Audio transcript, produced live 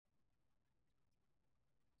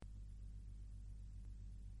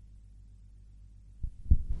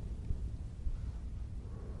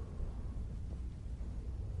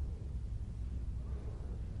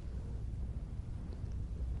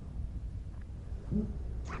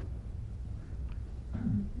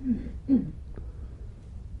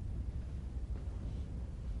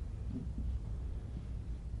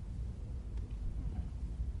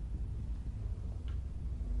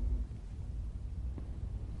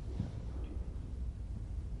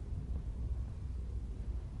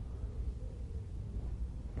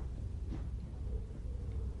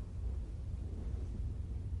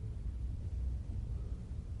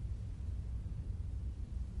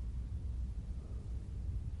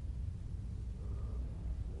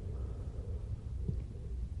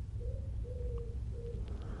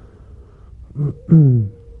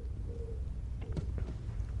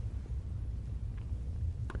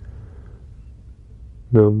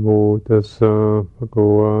Namo tassa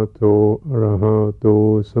bhagavato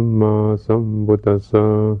arahato samma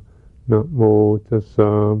sambuddhassa. Namo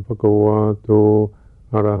tassa bhagavato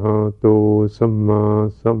arahato samma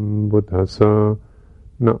sambuddhassa.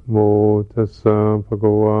 Namo tassa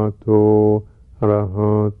bhagavato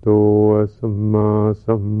arahato samma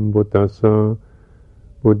sambuddhassa.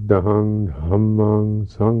 Buddhang dhammang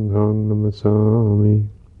sanghang namasami.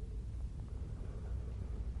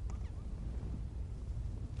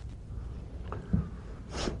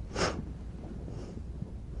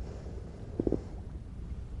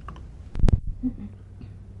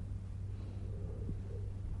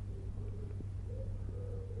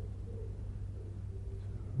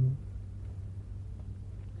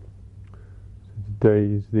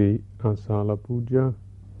 Today is the Asala Puja,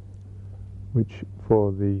 which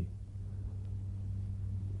for the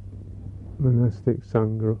monastic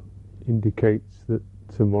Sangha indicates that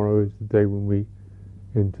tomorrow is the day when we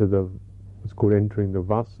enter what's called entering the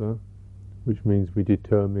Vasa, which means we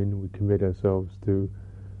commit ourselves to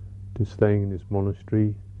staying in this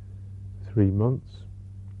monastery 3 months,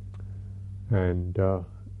 and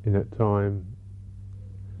in that time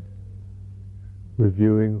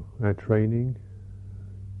reviewing our training,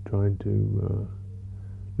 trying to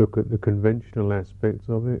look at the conventional aspects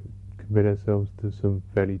of it, commit ourselves to some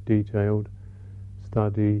fairly detailed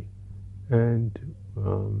study, and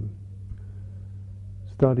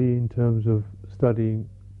study in terms of studying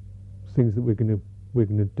things that we're going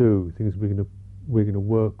to do, things we're going to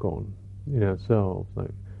work on in ourselves,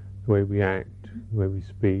 like the way we act, the way we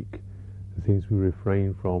speak, the things we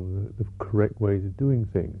refrain from, the correct ways of doing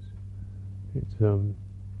things. It's so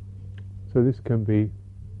this can be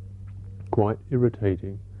quite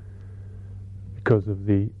irritating because of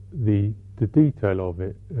the detail of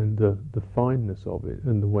it and the fineness of it,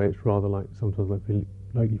 and the way it's rather like sometimes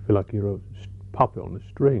like you feel like you're a puppet on a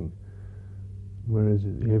string, whereas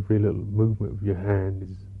every little movement of your hand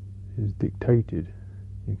is dictated.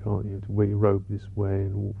 You have to wear your robe this way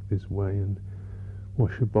and walk this way and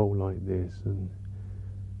wash your bowl like this and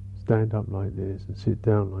stand up like this and sit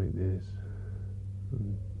down like this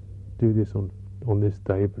and do this on this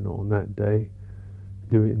day but not on that day,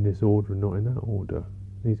 do it in this order and not in that order,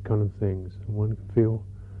 these kind of things. And one can feel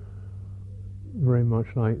very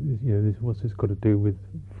much like what's this got to do with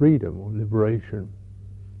freedom or liberation?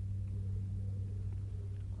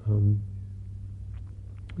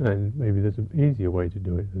 And maybe there's an easier way to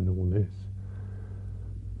do it than all this.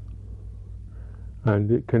 And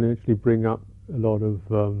it can actually bring up a lot of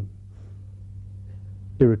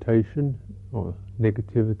irritation or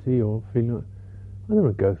negativity, or feeling like, I don't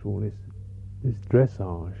want to go through all this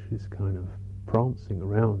dressage, this kind of prancing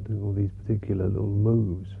around doing all these particular little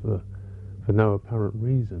moves for no apparent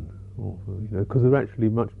reason, or because they're actually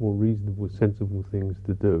much more reasonable, sensible things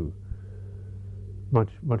to do.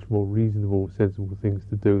 Much more reasonable, sensible things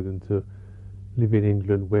to do than to live in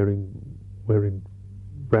England wearing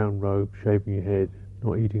brown robes, shaving your head,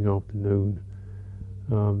 not eating after noon,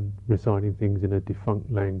 reciting things in a defunct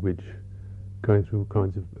language, going through all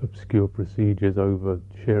kinds of obscure procedures over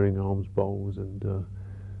sharing alms bowls and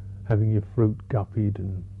having your fruit guppied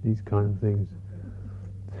and these kind of things.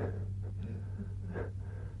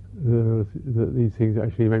 These things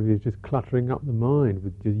actually maybe they're just cluttering up the mind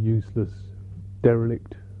with just useless,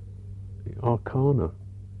 derelict arcana.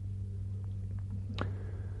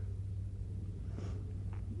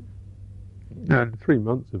 And 3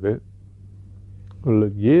 months of it, well,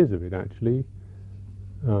 years of it actually.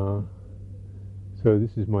 So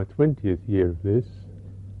this is my 20th year of this,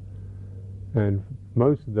 and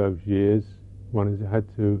most of those years one has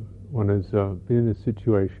been in a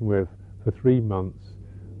situation where for 3 months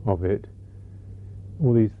of it,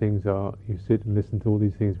 all these things you sit and listen to all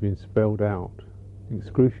these things being spelled out in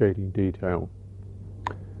excruciating detail,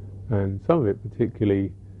 and some of it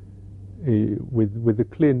particularly with the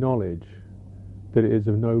clear knowledge that it is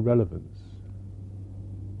of no relevance.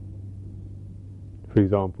 For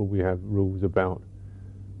example, we have rules about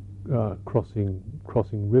crossing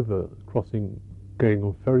river, going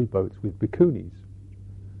on ferry boats with bhikkhunis.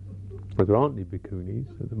 But there aren't any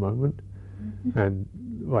bhikkhunis at the moment, and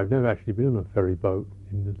I've never actually been on a ferry boat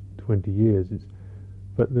in the 20 years.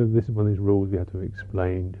 But this is one of these rules we have to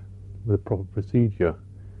explain with a proper procedure.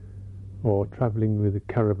 Or travelling with a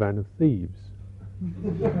caravan of thieves,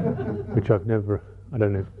 which I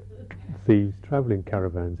don't know if thieves travel in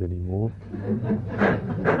caravans anymore.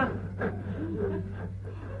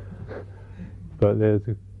 But there's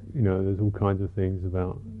all kinds of things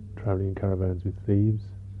about travelling in caravans with thieves.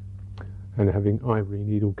 and having ivory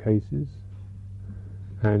needle cases,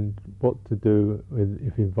 and what to do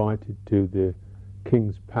if invited to the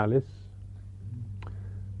king's palace,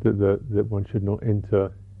 that one should not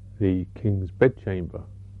enter the king's bedchamber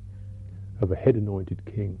of a head anointed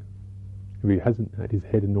king. If he hasn't had his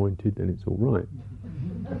head anointed, then it's all right.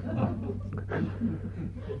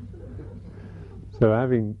 So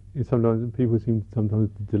sometimes people seem sometimes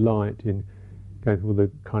to delight in going through all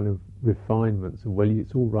the kind of refinements of, well,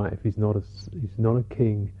 it's all right if he's not a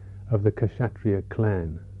king of the Kshatriya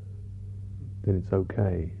clan, then it's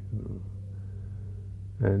okay.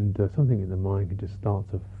 And something in the mind can just start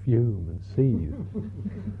to fume and seethe.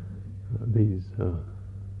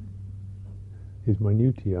 These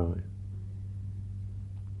minutiae.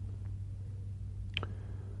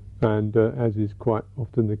 And as is quite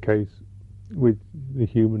often the case with the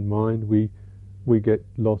human mind, we get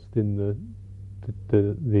lost in the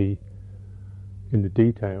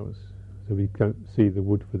details, so we don't see the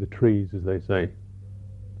wood for the trees, as they say.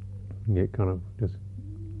 You get kind of just,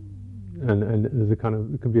 and there's a kind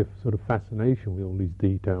of, it can be a sort of fascination with all these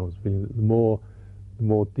details. The more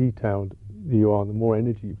detailed you are, the more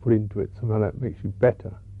energy you put into it. Somehow that makes you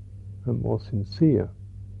better and more sincere,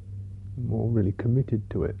 and more really committed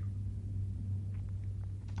to it.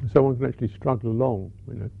 So one can actually struggle along,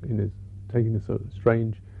 taking a sort of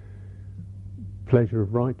strange pleasure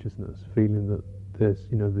of righteousness, feeling that there's,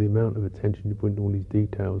 the amount of attention you put into all these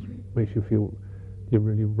details makes you feel you're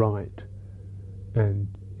really right, and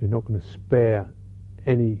you're not going to spare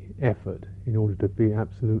any effort in order to be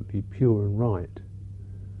absolutely pure and right.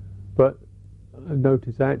 But I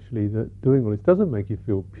notice actually that doing all this doesn't make you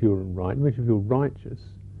feel pure and right, it makes you feel righteous.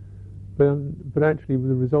 But actually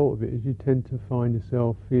the result of it is you tend to find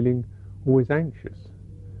yourself feeling always anxious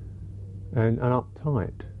and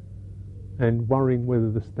uptight, and worrying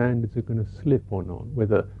whether the standards are going to slip or not,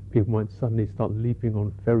 whether people might suddenly start leaping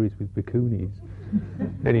on ferries with bhikkhunis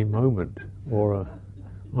any moment, or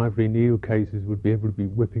ivory needle cases would be able to be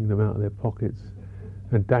whipping them out of their pockets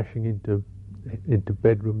and dashing into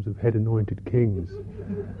bedrooms of head-anointed kings.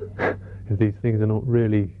 If these things are not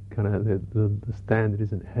really kind of, the standard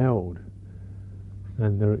isn't held,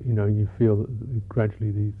 and you feel that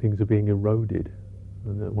gradually these things are being eroded,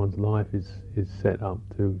 and that one's life is set up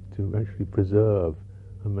to actually preserve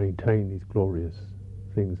and maintain these glorious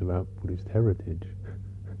things about Buddhist heritage.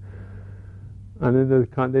 And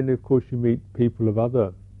then of course you meet people of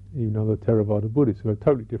other Theravada Buddhists who have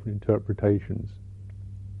totally different interpretations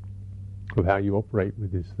of how you operate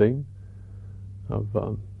with this thing,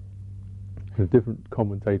 of different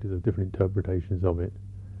commentators have different interpretations of it,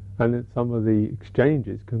 and then some of the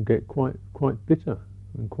exchanges can get quite bitter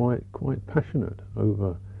and quite passionate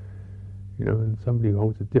over, and somebody who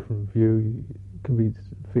holds a different view can be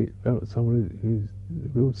felt someone who's a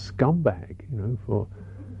real scumbag, for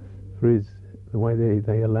the way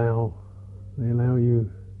they allow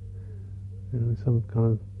you, some kind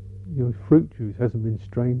of, your fruit juice hasn't been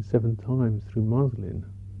strained 7 times through muslin,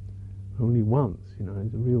 only once.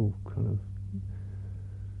 It's a real kind of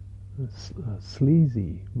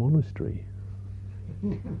sleazy monastery.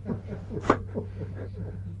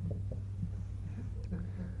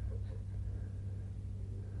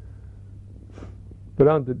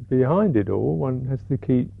 But behind it all, one has to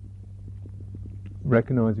keep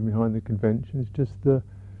recognizing behind the conventions just the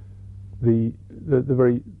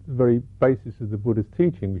very basis of the Buddha's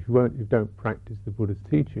teaching. If you don't practice the Buddha's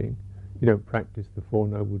teaching, you don't practice the Four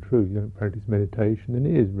Noble Truths, you don't practice meditation, then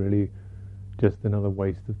it is really just another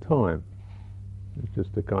waste of time. It's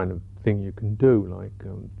just a kind of thing you can do, like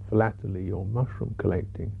philately or mushroom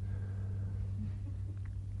collecting.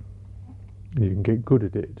 You can get good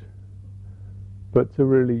at it. But to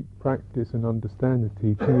really practice and understand the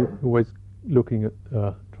teaching, you're always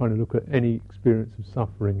trying to look at any experience of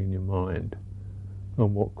suffering in your mind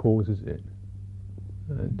and what causes it,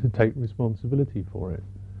 and to take responsibility for it.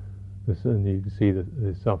 And you can see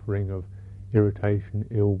the suffering of irritation,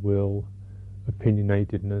 ill will,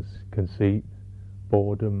 opinionatedness, conceit,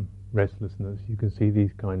 boredom, restlessness. You can see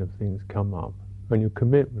these kind of things come up, and your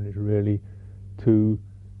commitment is really to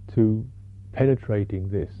penetrating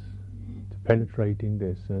this,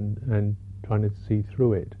 and trying to see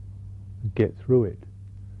through it, get through it.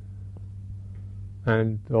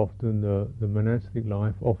 And often the monastic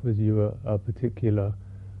life offers you a particular,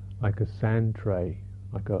 like a sand tray,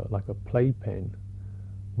 like a playpen,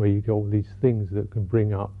 where you get all these things that can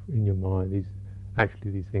bring up in your mind these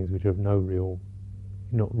things which have not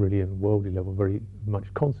really on a worldly level very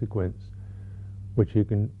much consequence, which you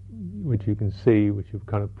can see, which you've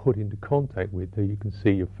kind of put into contact with, so you can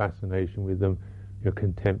see your fascination with them, your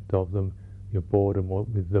contempt of them, your boredom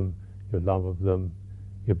with them, your love of them,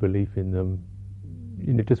 your belief in them,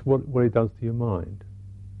 just what it does to your mind.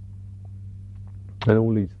 And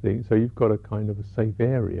all these things. So you've got a kind of a safe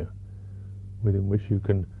area within which you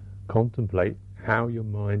can contemplate how your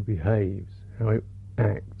mind behaves, how it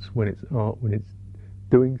acts when it's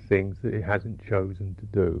doing things that it hasn't chosen to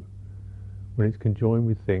do, when it's conjoined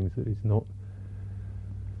with things that it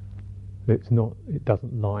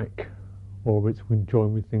doesn't like, or it's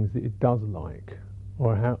conjoined with things that it does like,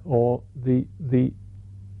 or the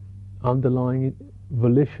underlying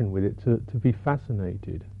volition with it to be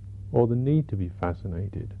fascinated, or the need to be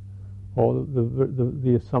fascinated, or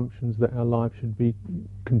the assumptions that our life should be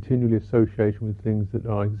continually associated with things that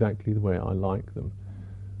are exactly the way I like them,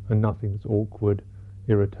 and nothing that's awkward,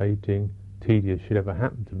 irritating, tedious should ever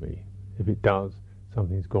happen to me. If it does,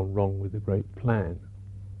 something's gone wrong with the great plan.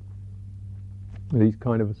 These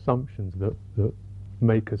kind of assumptions that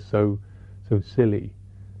make us so silly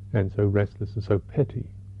and so restless and so petty.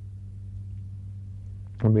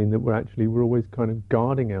 I mean that we're always kind of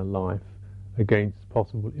guarding our life against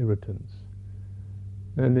possible irritants.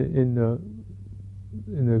 And in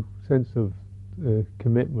the sense of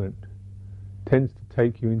commitment, tends to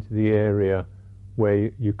take you into the area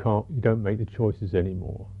where you don't make the choices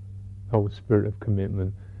anymore. The whole spirit of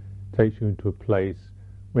commitment takes you into a place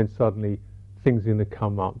when suddenly things are going to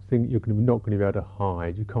come up, things you're not going to be able to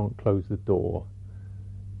hide. You can't close the door.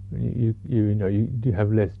 You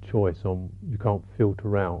have less choice on. You can't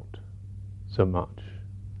filter out so much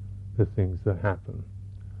the things that happen.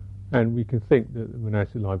 And we can think that the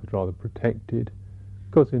monastic life is rather protected,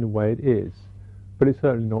 because in a way it is, but it's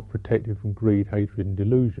certainly not protected from greed, hatred, and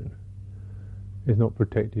delusion. It's not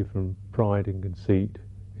protected from pride and conceit.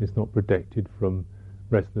 It's not protected from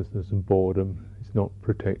restlessness and boredom. It's not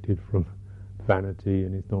protected from vanity,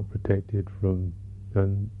 and it's not protected from,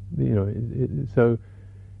 so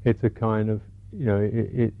it's a kind of,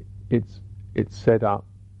 it's set up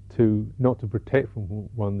to not to protect from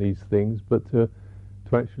one of these things, but to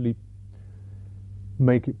actually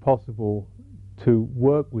make it possible to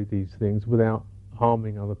work with these things without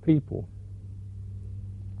harming other people,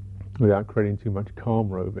 without creating too much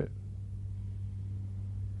karma over it.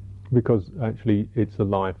 Because actually it's a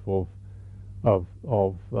life of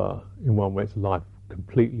in one way it's a life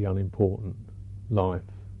completely unimportant life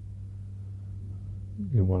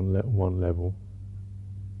in one level.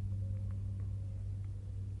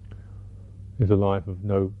 It's a life of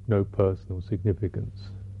no personal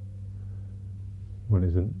significance. One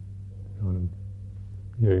isn't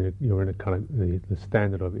you're in a kind of the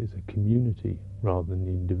standard of it is a community rather than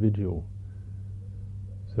the individual.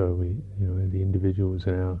 So the individuals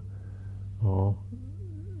and our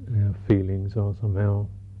feelings are somehow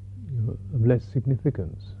of less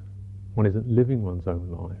significance. One isn't living one's own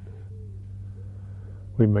life.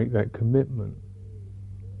 We make that commitment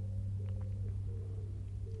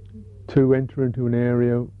to enter into an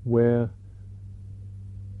area where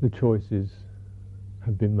the choices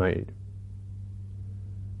have been made.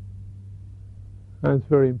 And it's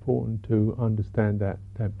very important to understand that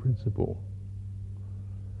principle.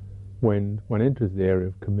 When one enters the area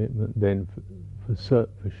of commitment, then for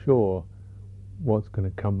sure what's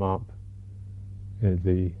going to come up is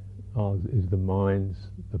the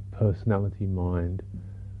mind's, the personality mind,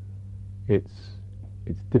 its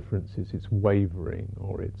differences, its wavering,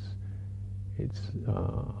 or its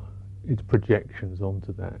projections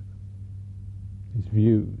onto that, its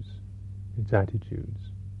views, its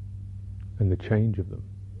attitudes, and the change of them.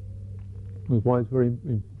 That's why it's very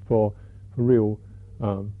for real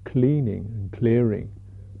cleaning and clearing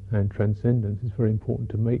and transcendence, it's very important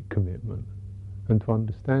to make commitment and to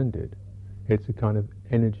understand it. It's a kind of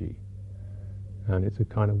energy, and it's a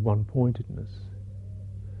kind of one-pointedness.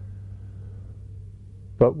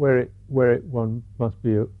 But where one must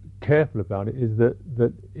be careful about it is that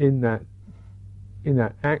in that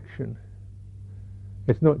action,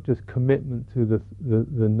 it's not just commitment to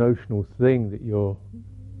the notional thing that you're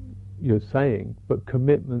saying, but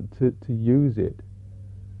commitment to use it,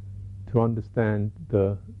 to understand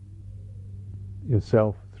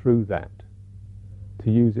yourself through that,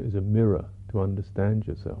 to use it as a mirror to understand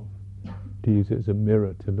yourself, to use it as a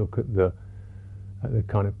mirror to look at the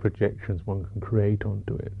kind of projections one can create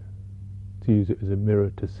onto it, to use it as a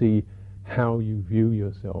mirror to see how you view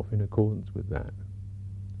yourself in accordance with that.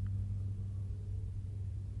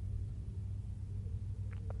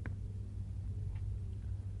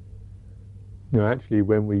 Actually,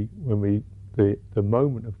 the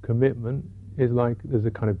moment of commitment is like there's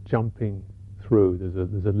a kind of jumping through.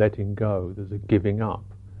 There's a letting go. There's a giving up.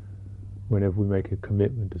 Whenever we make a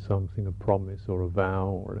commitment to something, a promise or a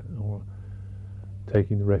vow or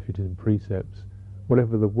taking the refuge in precepts,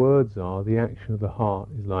 whatever the words are, the action of the heart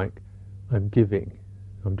is like, I'm giving.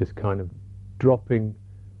 I'm just kind of dropping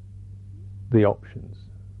the options.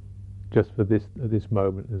 Just for this, at this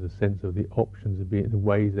moment, there's a sense of the options of being, the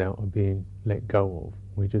ways out are being let go of.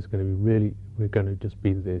 We're just going to be really, we're going to just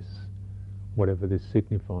be this, whatever this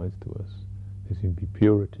signifies to us. This can be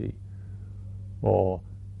purity, or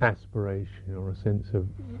aspiration, or a sense of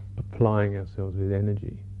applying ourselves with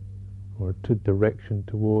energy, or to direction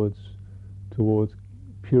towards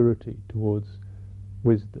purity, towards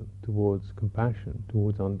wisdom, towards compassion,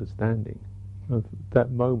 towards understanding. At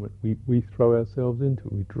that moment, we throw ourselves into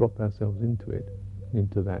it, we drop ourselves into it,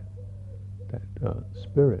 into that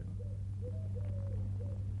spirit.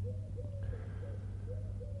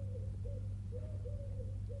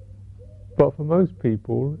 But for most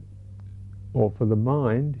people, or for the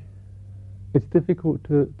mind, it's difficult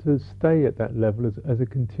to stay at that level as a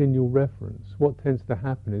continual reference. What tends to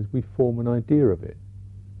happen is we form an idea of it.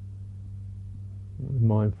 The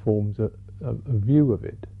mind forms a view of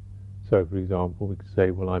it. So, for example, we could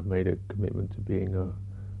say, well, I've made a commitment to being a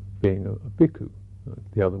bhikkhu.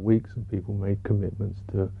 The other week, some people made commitments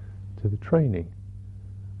to the training.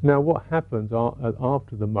 Now, what happens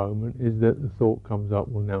after the moment is that the thought comes up,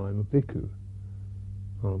 well, now I'm a bhikkhu.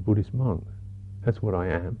 I'm a Buddhist monk. That's what I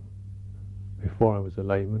am. Before I was a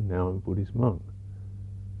layman, now I'm a Buddhist monk.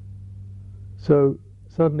 So,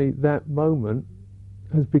 suddenly that moment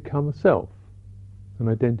has become a self, an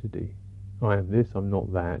identity. I am this, I'm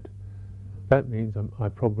not that. That means I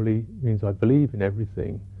probably means I believe in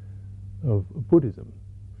everything of Buddhism.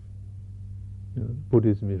 You know,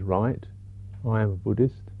 Buddhism is right. I am a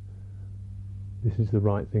Buddhist. This is the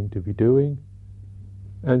right thing to be doing.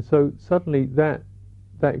 And so suddenly that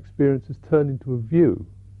experience has turned into a view,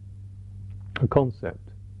 a concept,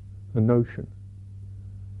 a notion.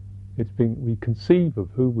 We conceive of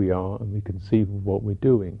who we are and we conceive of what we're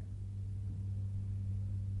doing.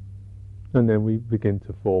 And then we begin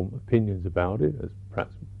to form opinions about it, as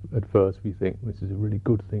perhaps at first we think this is a really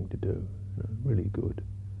good thing to do, really good.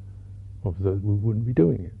 Although we wouldn't be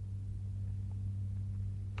doing it.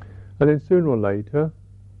 And then sooner or later,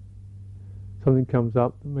 something comes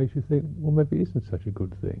up that makes you think, well, maybe it isn't such a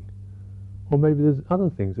good thing. Or maybe there's other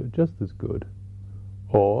things that are just as good.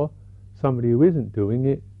 Or somebody who isn't doing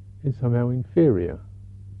it is somehow inferior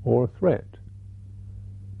or a threat.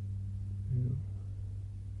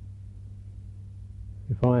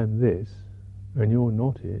 If I am this and you're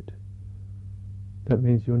not it, that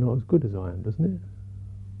means you're not as good as I am, doesn't it?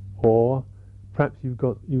 Or perhaps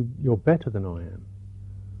you're better than I am.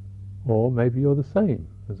 Or maybe you're the same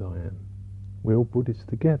as I am. We're all Buddhists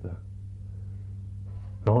together.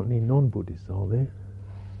 There aren't any non-Buddhists, are there?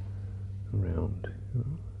 Around. You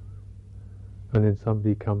know? And then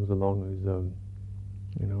somebody comes along who's a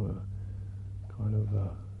kind of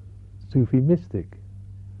a Sufi mystic.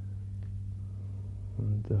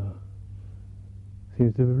 And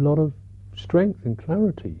seems to have a lot of strength and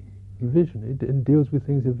clarity and vision. It deals with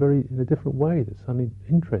things in a different way that's suddenly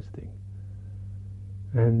interesting.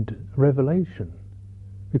 And revelation.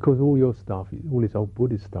 Because all your stuff, all this old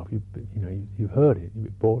Buddhist stuff, you've heard it, you're a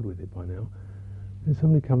bit bored with it by now. And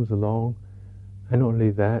somebody comes along, and not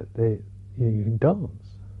only that, you can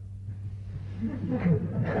dance.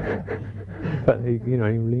 But they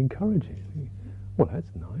really encourage it. Well,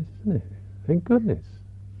 that's nice, isn't it? Thank goodness.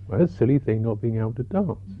 Well, it's a silly thing not being able to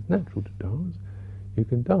dance. It's natural to dance. You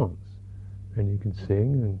can dance, and you can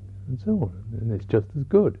sing, and so on, and it's just as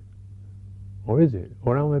good. Or is it?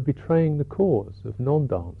 Or am I betraying the cause of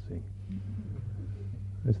non-dancing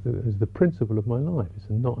as the principle of my life?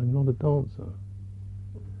 I'm not a dancer.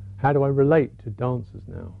 How do I relate to dancers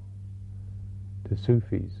now? To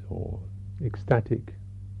Sufis or ecstatic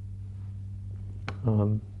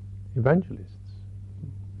evangelists?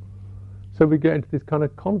 So we get into this kind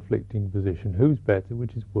of conflicting position. Who's better?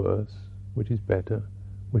 Which is worse? Which is better?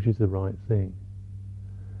 Which is the right thing?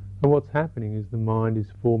 And what's happening is the mind is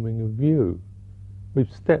forming a view. We've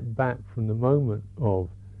stepped back from the moment of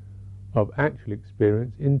actual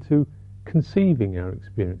experience into conceiving our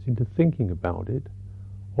experience, into thinking about it,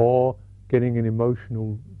 or getting an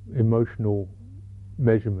emotional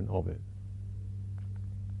measurement of it.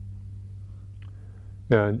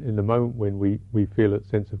 Now, in the moment when we feel a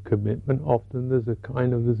sense of commitment, often there's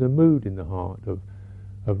a mood in the heart of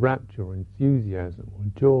rapture or enthusiasm or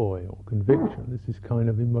joy or conviction. There's this kind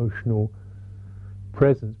of emotional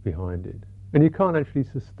presence behind it. And you can't actually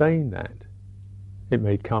sustain that. It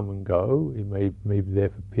may come and go. It may be there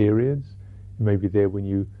for periods. It may be there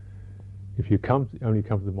if you only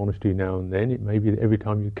come to the monastery now and then. It may be that every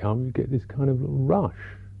time you come, you get this kind of little rush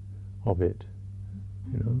of it.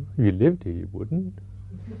 You know, if you lived here, you wouldn't.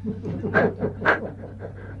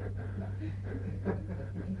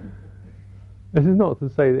 This is not to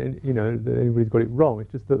say that that anybody's got it wrong.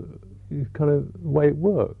 It's just that it's kind of the way it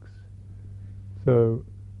works. So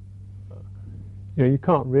you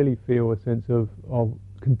can't really feel a sense of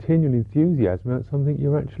continual enthusiasm about something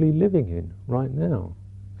you're actually living in right now.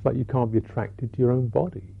 It's like you can't be attracted to your own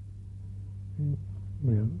body.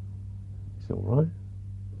 It's all right.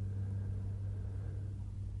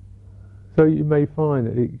 So you may find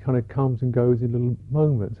that it kind of comes and goes in little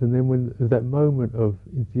moments, and then when there's that moment of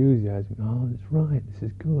enthusiasm, oh, that's right, this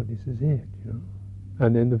is good, this is it,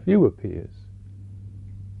 and then the view appears.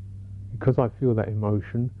 Because I feel that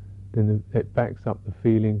emotion, then it backs up the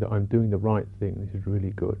feeling that I'm doing the right thing. This is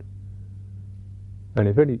really good.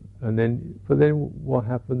 And but then what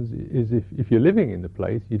happens is if you're living in the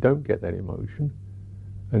place, you don't get that emotion,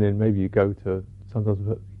 and then maybe you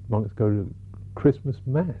sometimes monks go to Christmas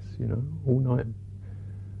Mass, all night,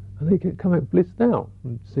 and they come out blissed out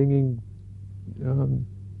from singing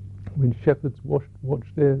when shepherds watch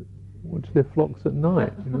their flocks at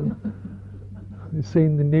night. They've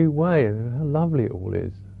seen the new way and how lovely it all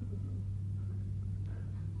is.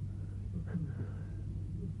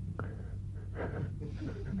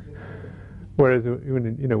 Whereas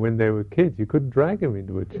when they were kids, you couldn't drag them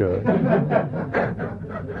into a church.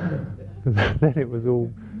 Then it was all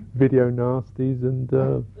video nasties and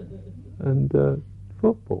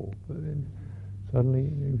football. But then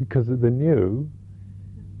suddenly, because of the new,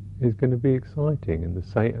 is going to be exciting, and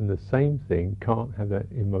the same thing can't have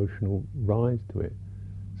that emotional rise to it.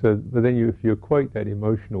 So, but then if you equate that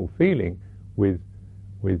emotional feeling with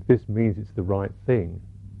this means it's the right thing,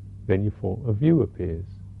 then a view appears.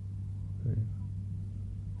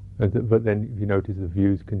 But then if you notice the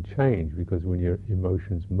views can change, because when your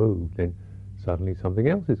emotions move, then suddenly something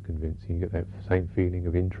else is convincing. You get that same feeling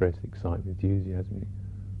of interest, excitement, enthusiasm.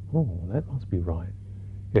 Oh, that must be right.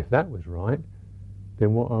 If that was right,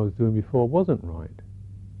 then what I was doing before wasn't right.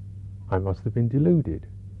 I must have been deluded,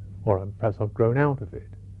 or perhaps I've grown out of it.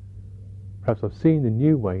 Perhaps I've seen the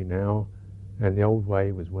new way now, and the old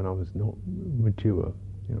way was when I was not mature.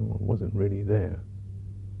 I wasn't really there.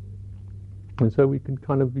 And so we can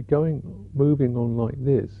kind of be moving on like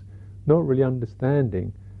this, not really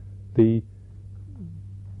understanding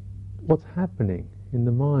what's happening in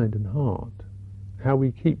the mind and heart, how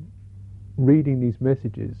we keep reading these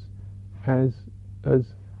messages as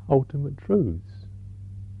ultimate truths.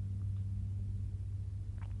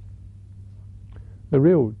 The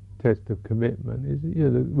real test of commitment is,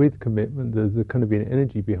 with commitment there's kind of an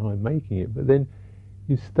energy behind making it, but then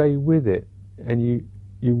you stay with it and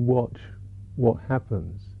you watch what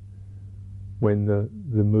happens when the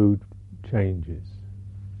mood changes.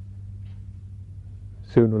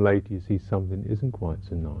 Sooner or later you see something that isn't quite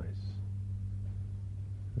so nice.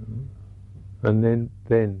 And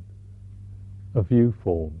then a view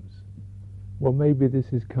forms. Well, maybe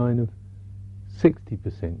this is kind of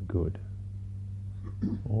 60% good.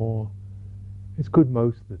 Or it's good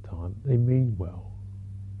most of the time. They mean well.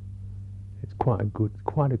 It's quite a good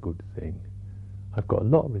thing. I've got a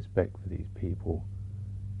lot of respect for these people.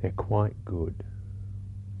 They're quite good.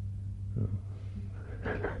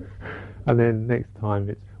 And then next time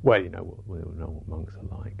it's, we know what monks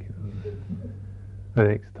are like. The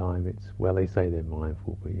next time it's, they say they're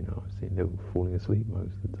mindful, but I've seen them falling asleep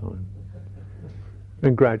most of the time.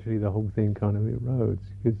 And gradually the whole thing kind of erodes,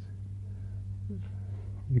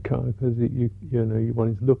 because one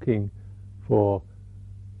is looking for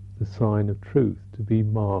the sign of truth to be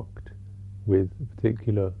marked with a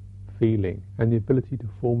particular feeling and the ability to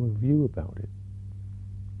form a view about it.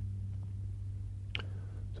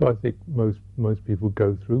 So I think most people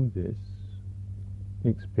go through this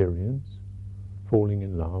experience, falling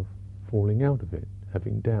in love, falling out of it,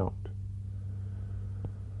 having doubt.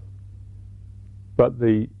 But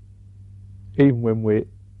even when we're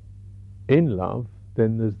in love,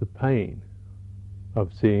 then there's the pain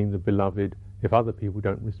of seeing the beloved if other people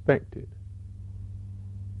don't respect it.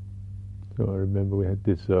 So I remember we had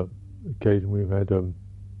this occasion we've had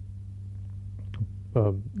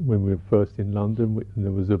when we were first in London, and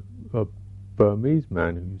there was a Burmese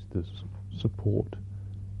man who used to support.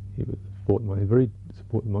 He would support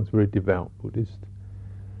the monks, very devout Buddhist,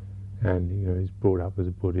 and he's brought up as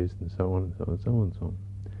a Buddhist and so on and so on and so on and so on.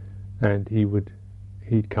 And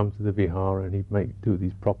he'd come to the vihara and he'd make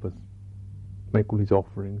all his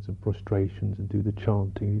offerings and prostrations and do the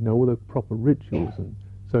chanting, all the proper rituals and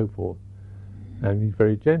so forth. And he's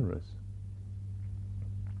very generous.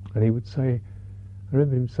 And he would say, I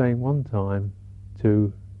remember him saying one time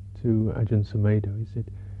to Ajahn Sumedho, he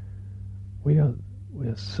said,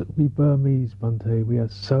 we Burmese, Bhante, we are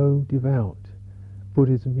so devout.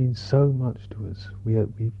 Buddhism means so much to us.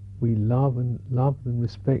 We love and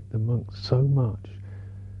respect the monks so much.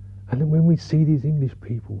 And then when we see these English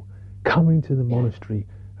people coming to the monastery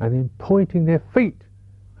and then pointing their feet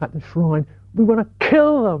at the shrine, we want to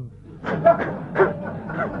kill them.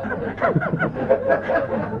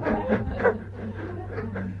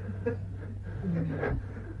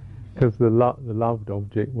 Because the loved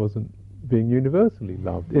object wasn't being universally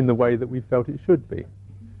loved in the way that we felt it should be.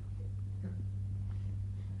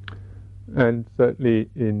 And certainly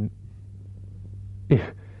in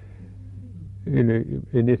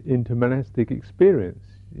intermonastic experience,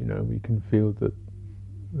 we can feel that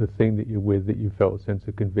the thing that you're with, that you felt a sense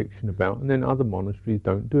of conviction about, and then other monasteries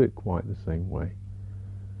don't do it quite the same way.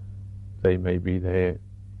 They may be there,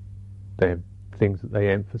 they have things that they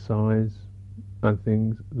emphasize, and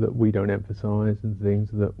things that we don't emphasize, and things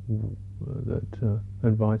that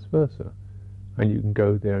and vice versa. And you can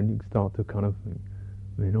go there and you can start to kind of think,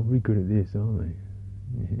 they're not really good at this, are they?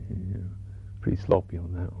 Pretty sloppy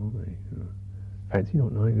on that, aren't they? Fancy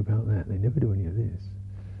not knowing about that. They never do any of this.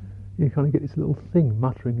 You kind of get this little thing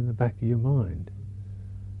muttering in the back of your mind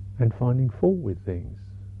and finding fault with things,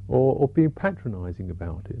 or being patronising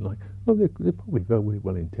about it, like, oh, they're probably very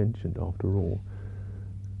well intentioned after all.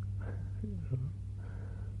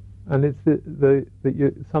 And it's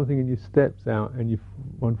that something in you steps out and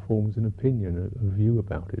one forms an opinion, a view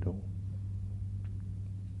about it all,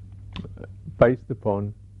 based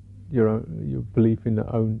upon your belief in the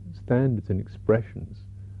own standards and expressions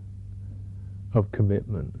of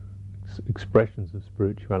commitment, expressions of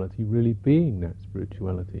spirituality, really being that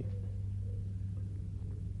spirituality.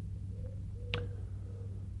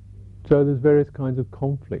 So there's various kinds of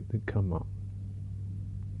conflict that come up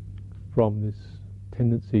from this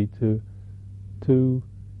tendency to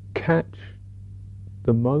catch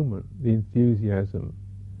the moment, the enthusiasm,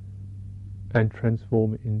 and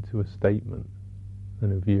transform it into a statement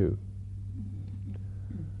and a view.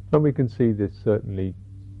 And we can see this certainly,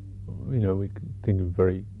 we can think of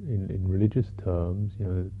in religious terms,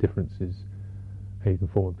 the differences, how you can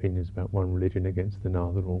form opinions about one religion against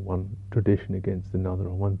another, or one tradition against another,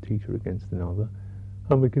 or one teacher against another.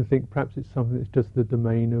 And we can think perhaps it's something that's just the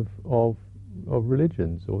domain of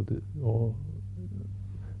religions,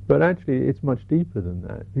 but actually it's much deeper than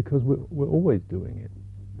that, because we're always doing it,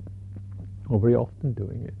 or very often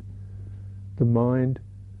doing it. The mind,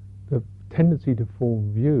 the tendency to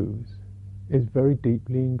form views, is very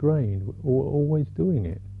deeply ingrained. We're always doing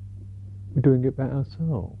it. We're doing it about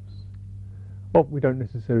ourselves. Or we don't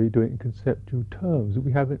necessarily do it in conceptual terms.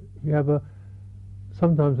 We have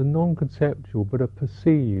sometimes a non-conceptual but a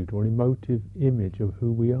perceived or emotive image of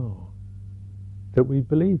who we are that we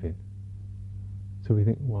believe in. So we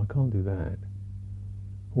think, well, I can't do that.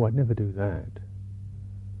 Or I'd never do that.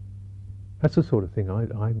 That's the sort of thing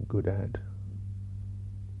I'm good at.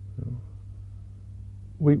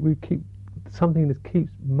 We keep something that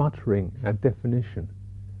keeps muttering our definition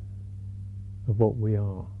of what we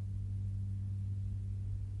are.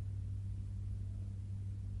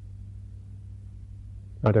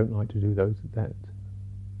 I don't like to do that.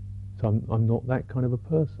 So I'm not that kind of a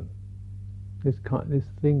person. This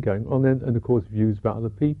thing going on, and of course views about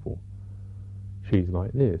other people. She's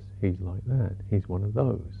like this, he's like that, he's one of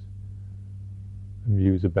those. And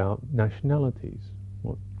views about nationalities,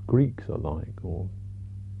 what Greeks are like, or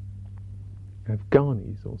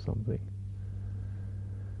Afghanis or something.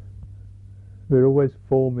 We're always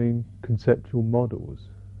forming conceptual models,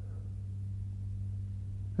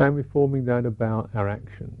 and we're forming that about our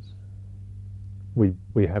actions. We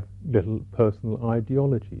have little personal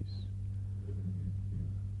ideologies,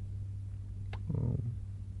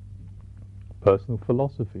 personal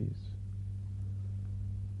philosophies,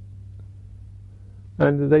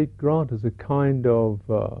 and they grant us a kind of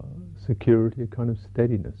security, a kind of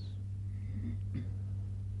steadiness.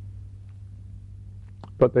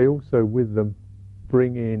 But they also, with them,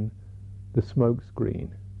 bring in the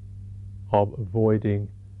smokescreen of avoiding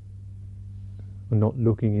or not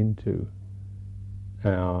looking into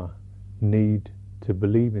our need to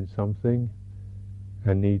believe in something,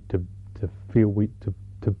 our need to feel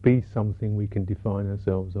to be something we can define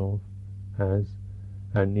ourselves as,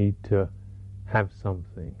 our need to have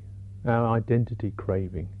something, our identity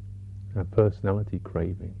craving, our personality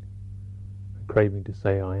craving, a craving to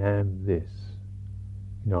say I am this.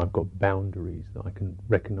 I've got boundaries that I can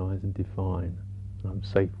recognise and define. I'm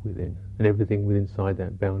safe within, and everything within inside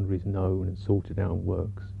that boundary is known and sorted out and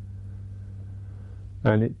works.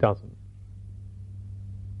 And it doesn't.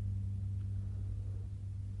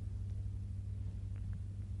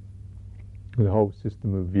 The whole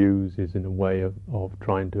system of views is in a way of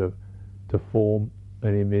trying to form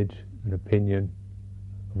an image, an opinion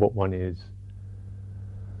of what one is,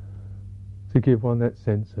 to give one that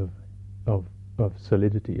sense of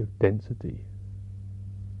solidity, of density,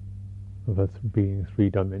 of us being a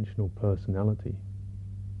three-dimensional personality.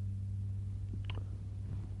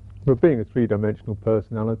 But being a three-dimensional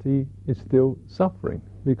personality is still suffering,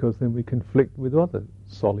 because then we conflict with other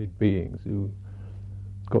solid beings who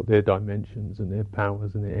got their dimensions and their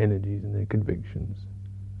powers and their energies and their convictions.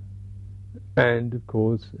 And of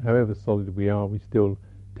course, however solid we are, we still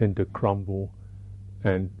tend to crumble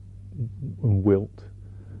and wilt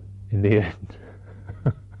in the end.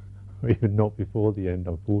 Or even not before the end,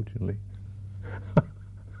 unfortunately.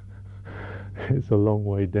 It's a long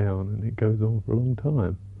way down, and it goes on for a long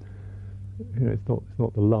time. You know, it's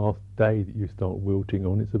not the last day that you start wilting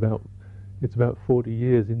on. It's about 40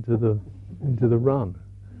 years into the run,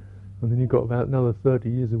 and then you've got about another 30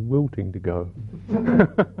 years of wilting to go.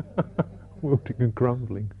 Wilting and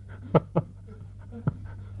crumbling.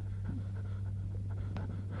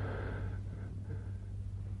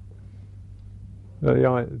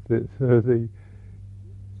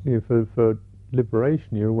 For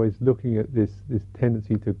liberation, you're always looking at this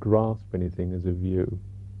tendency to grasp anything as a view,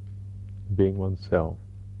 being oneself,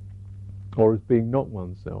 or as being not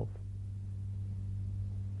oneself.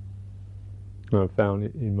 I found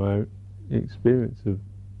it in my experience of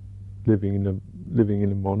living in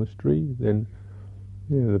a monastery. Then,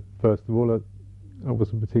 first of all, I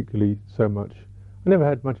wasn't particularly so much. I never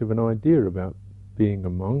had much of an idea about being a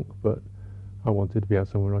monk, but I wanted to be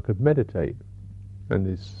somewhere I could meditate,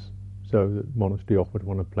 and so the monastery offered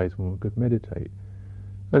one a place where one could meditate,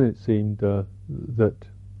 and it seemed that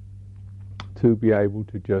to be able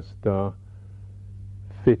to just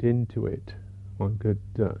fit into it, one could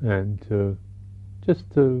and to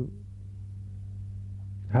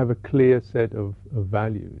have a clear set of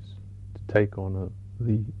values to take on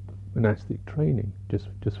the monastic training just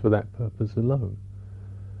for that purpose alone.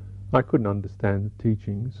 I couldn't understand the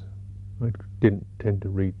teachings. I didn't tend to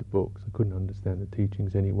read the books. I couldn't understand the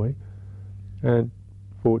teachings anyway. And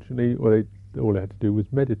fortunately, all I had to do was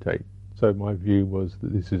meditate. So my view was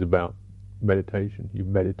that this is about meditation. You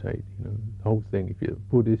meditate. The whole thing. If you're a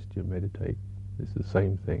Buddhist, you meditate. It's the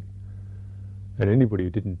same thing. And anybody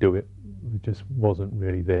who didn't do it just wasn't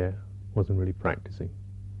really there, wasn't really practicing.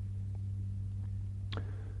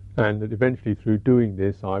 And that eventually, through doing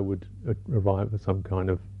this, I would arrive at some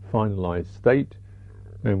kind of finalized state.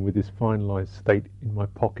 And with this finalized state in my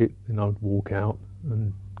pocket, then I would walk out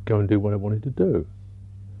and go and do what I wanted to do.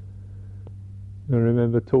 I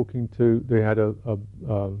remember they had a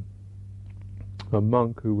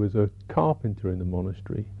monk who was a carpenter in the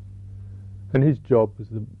monastery, and his job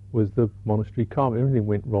was the monastery carpenter. Everything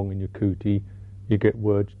went wrong in your kuti, you get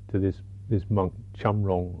word to this monk,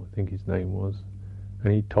 Chamrong, I think his name was,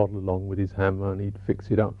 and he'd toddle along with his hammer and he'd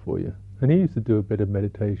fix it up for you. And he used to do a bit of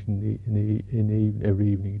meditation every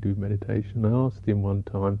evening. He'd do meditation. I asked him one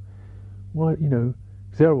time, why, because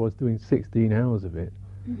there I was doing 16 hours of it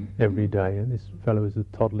every day, and this fellow was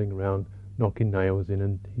toddling around, knocking nails in,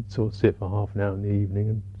 and he'd sort of sit for half an hour in the evening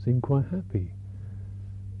and seem quite happy.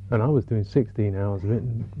 And I was doing 16 hours of it,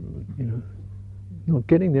 and not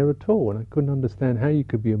getting there at all. And I couldn't understand how you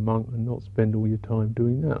could be a monk and not spend all your time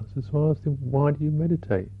doing that. So I asked him, why do you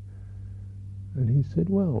meditate? And he said,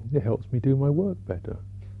 well, it helps me do my work better.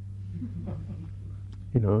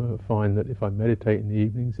 I find that if I meditate in the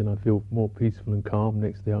evenings, then I feel more peaceful and calm.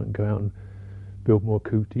 Next day I can go out and build more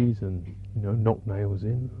kutis and, knock nails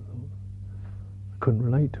in. I couldn't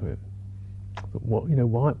relate to it. But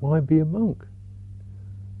why be a monk?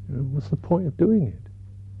 What's the point of doing it?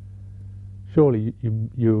 Surely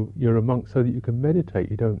you're a monk so that you can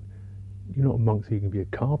meditate. You're not a monk so you can be a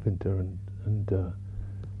carpenter and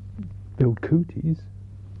build kutis.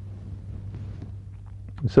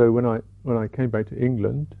 So when I came back to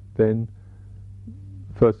England, then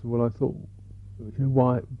first of all I thought,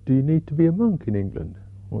 why do you need to be a monk in England?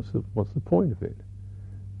 What's the point of it?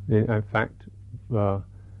 In fact,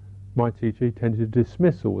 my teacher tended to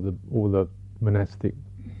dismiss all the monastic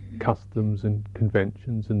customs and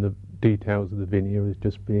conventions and the details of the Vinaya as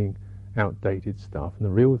just being outdated stuff, and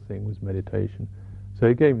the real thing was meditation. So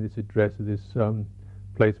he gave me this address of this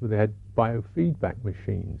place where they had biofeedback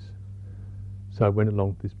machines. So I went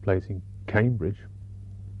along to this place in Cambridge,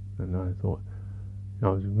 and I thought I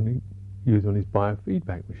was going to use one of these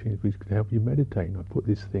biofeedback machines which could help you meditate. And I put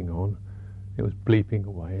this thing on, it was bleeping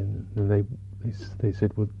away, and then they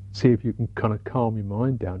said, well, see if you can kind of calm your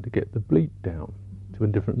mind down to get the bleep down to a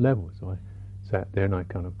different level. So I sat there and I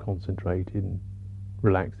kind of concentrated and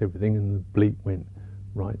relaxed everything, and the bleep went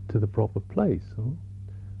right to the proper place. Oh,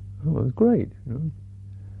 it was great.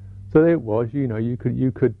 So there it was. You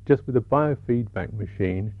could just with a biofeedback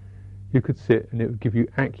machine, you could sit and it would give you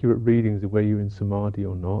accurate readings of whether you're in samadhi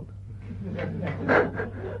or not.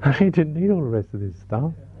 And you didn't need all the rest of this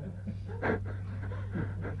stuff.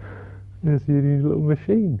 Just you need a little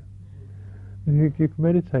machine, and you could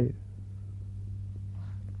meditate.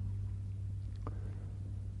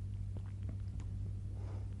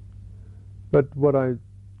 But what I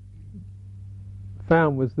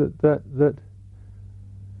found was that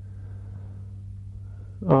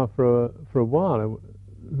for a while,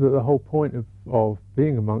 the whole point of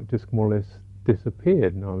being a monk just more or less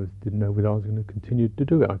disappeared, and I didn't know whether I was going to continue to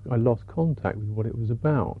do it. I lost contact with what it was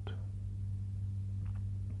about,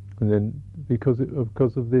 and then because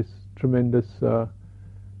of this tremendous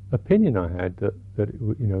opinion I had that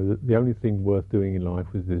the only thing worth doing in life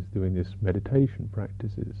was doing this meditation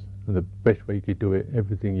practices, and the best way you could do it,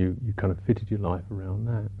 everything you kind of fitted your life around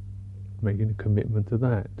that, making a commitment to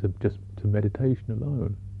that, to meditation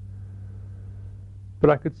alone.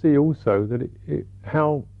 But I could see also that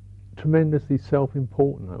how tremendously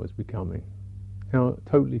self-important I was becoming, how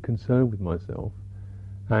totally concerned with myself,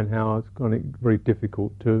 and how it's kind of very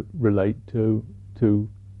difficult to relate to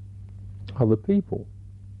other people,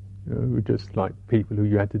 who were just like people who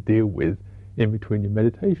you had to deal with in between your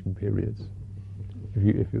meditation periods.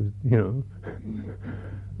 If it was,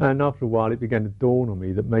 and after a while, it began to dawn on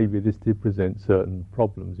me that maybe this did present certain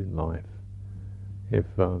problems in life. If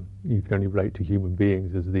you can only relate to human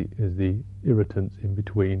beings as the irritants in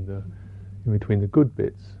between the good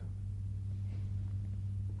bits.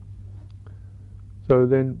 So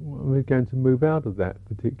then we began to move out of that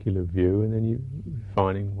particular view, and then you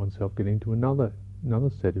finding oneself getting into another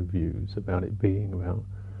set of views about it being about,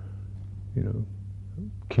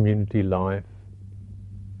 community life.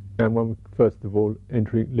 And when first of all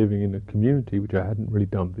living in a community, which I hadn't really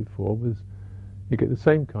done before, was you get the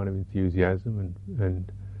same kind of enthusiasm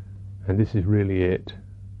and this is really it.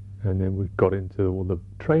 And then we got into all the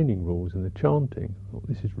training rules and the chanting. Oh,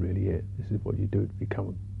 this is really it. This is what you do to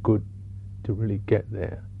become good, to really get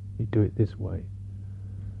there. You do it this way.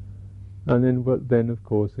 And then of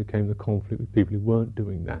course there came the conflict with people who weren't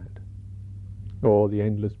doing that, or the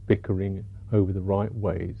endless bickering over the right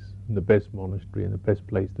ways and the best monastery and the best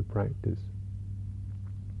place to practice.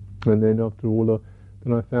 And then after all,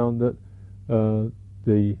 then I found that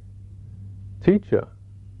the teacher,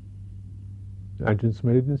 Ajahn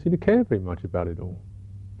Sumedho, didn't seem to care very much about it all.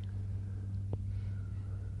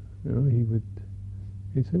 He said,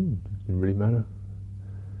 it didn't really matter.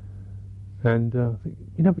 And I think,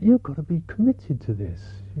 but you've got to be committed to this.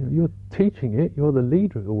 You're teaching it, you're the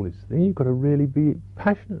leader of all this thing, you've got to really be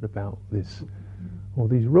passionate about this, all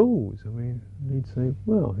these rules. I mean, he'd say,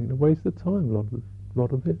 well, a waste of time, a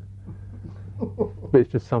lot of it. But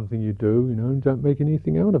it's just something you do, and don't make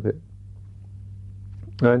anything out of it.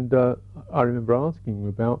 And I remember asking him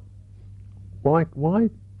about why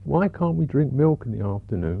can't we drink milk in the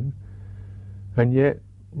afternoon, and yet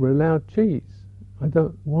we're allowed cheese?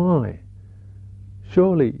 Why?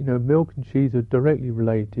 Surely, milk and cheese are directly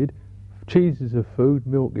related. Cheese is a food,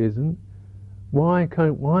 milk isn't. Why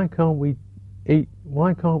can't we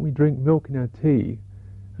drink milk in our tea,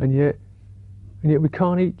 and yet we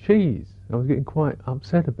can't eat cheese? I was getting quite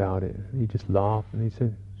upset about it. And he just laughed and he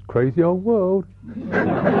said, "It's a crazy old world."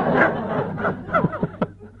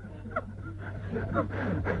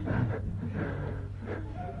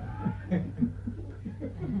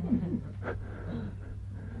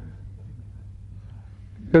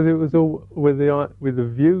 Because it was all with the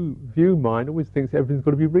view mind always thinks everything's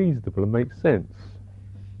got to be reasonable and make sense.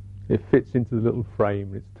 It fits into the little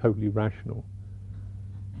frame and it's totally rational.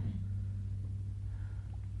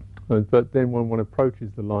 But then when one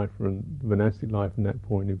approaches the life from the monastic life from that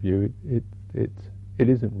point of view, it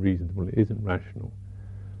isn't reasonable, it isn't rational.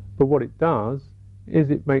 But what it does is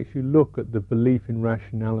it makes you look at the belief in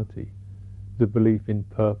rationality, the belief in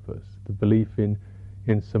purpose, the belief in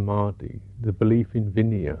samadhi, the belief in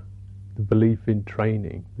vinaya, the belief in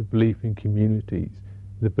training, the belief in communities,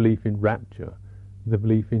 the belief in rapture, the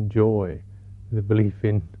belief in joy, the belief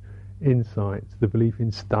in insights, the belief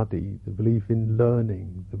in study, the belief in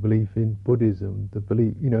learning, the belief in Buddhism, the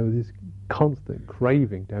belief, this constant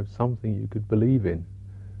craving to have something you could believe in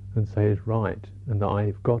and say is right, and that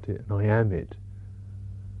I've got it and I am it.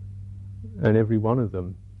 And every one of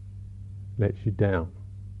them lets you down.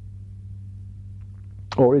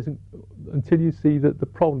 Or isn't, until you see that the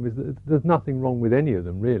problem is that there's nothing wrong with any of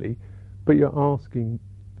them really, but you're asking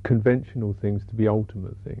conventional things to be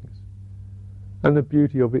ultimate things. And the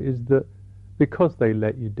beauty of it is that because they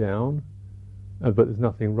let you down, but there's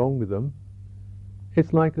nothing wrong with them.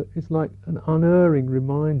 It's like an unerring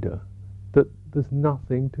reminder that there's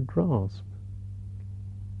nothing to grasp.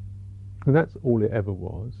 And that's all it ever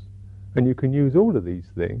was. And you can use all of these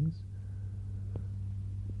things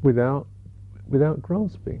without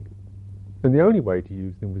grasping. And the only way to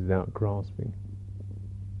use them without grasping.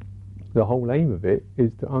 The whole aim of it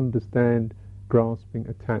is to understand grasping,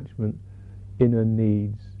 attachment, inner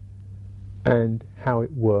needs, and how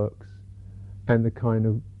it works, and the kind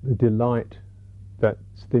of the delight that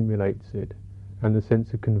stimulates it, and the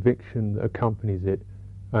sense of conviction that accompanies it,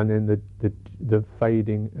 and then the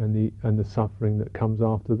fading and the suffering that comes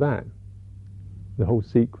after that. The whole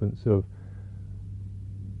sequence of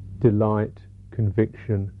delight,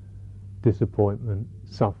 conviction, disappointment,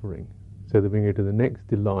 suffering. So that we can go to the next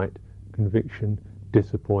delight, conviction,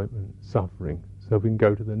 disappointment, suffering. So we can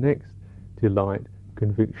go to the next delight,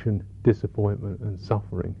 conviction, disappointment, and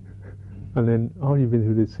suffering. And then after you've been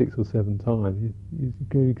through this 6 or 7 times, you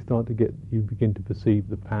begin to perceive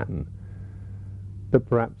the pattern. That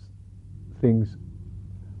perhaps things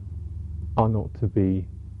are not to be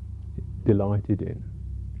delighted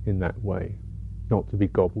in that way, not to be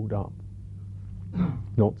gobbled up,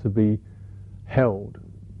 not to be held.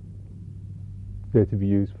 They're to be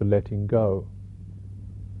used for letting go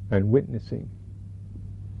and witnessing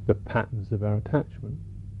the patterns of our attachment.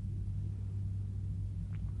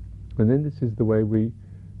 And then this is the way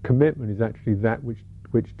commitment is actually that which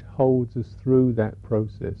holds us through that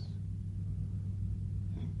process,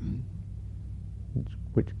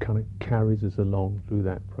 which kind of carries us along through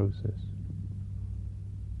that process.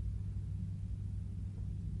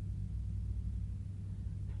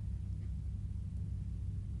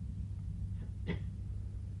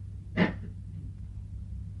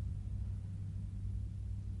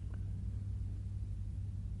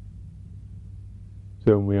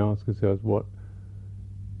 So when we ask ourselves what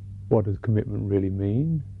does commitment really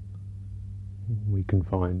mean, we can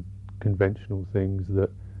find conventional things that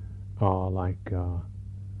are like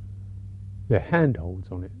they're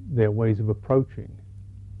handholds on it, they're ways of approaching.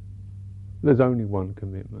 There's only one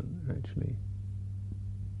commitment, actually.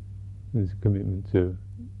 There's a commitment to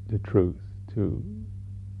the truth, to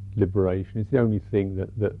liberation. It's the only thing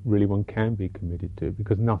that really one can be committed to,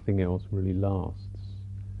 because nothing else really lasts.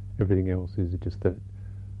 Everything else is just a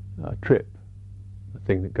trip, a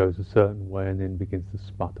thing that goes a certain way and then begins to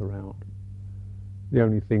sputter out. The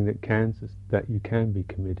only thing that you can be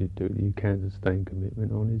committed to, that you can sustain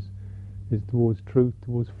commitment on, is towards truth,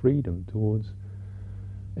 towards freedom, towards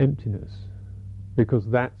emptiness, because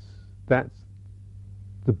that's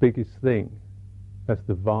the biggest thing. That's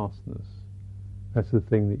the vastness. That's the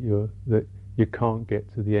thing that you can't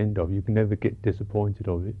get to the end of. You can never get disappointed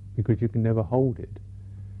of it, because you can never hold it.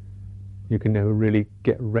 You can never really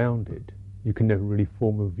get around it. You can never really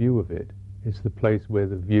form a view of it. It's the place where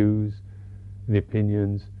the views, the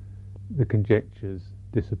opinions, the conjectures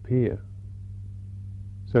disappear.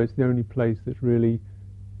 So it's the only place that really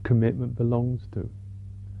commitment belongs to.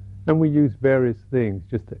 And we use various things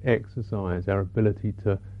just to exercise our ability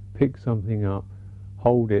to pick something up,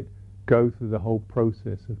 hold it, go through the whole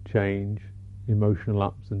process of change, emotional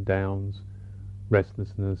ups and downs,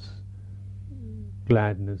 restlessness,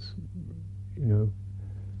 gladness,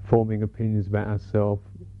 forming opinions about ourselves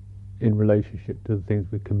in relationship to the things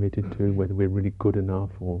we're committed to, whether we're really good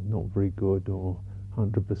enough or not very good, or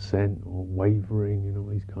 100% or wavering,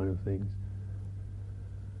 these kind of things.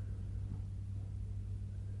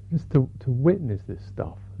 Just to witness this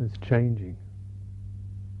stuff that's changing.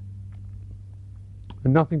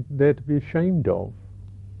 And nothing there to be ashamed of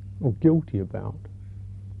or guilty about.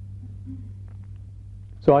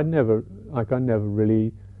 So I never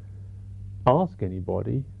really ask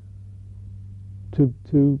anybody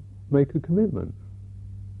to make a commitment.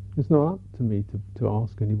 It's not up to me to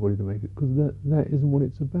ask anybody to make it, because that isn't what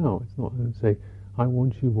it's about. It's not going to say, I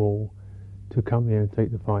want you all to come here and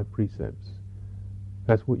take the 5 precepts.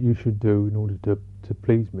 That's what you should do in order to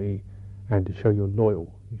please me and to show you're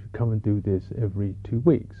loyal. You should come and do this every 2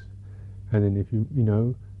 weeks. And then if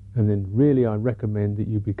and then really I recommend that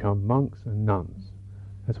you become monks and nuns.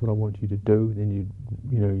 That's what I want you to do, and then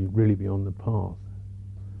you'd really be on the path.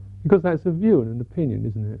 Because that's a view and an opinion,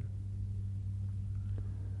 isn't it?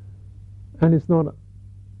 And it's not...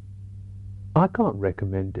 I can't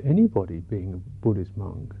recommend to anybody being a Buddhist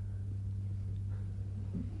monk.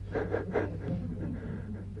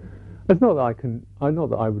 It's not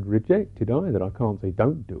that I would reject it either. I can't say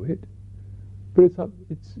don't do it. But it's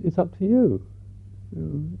up to you.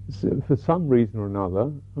 For some reason or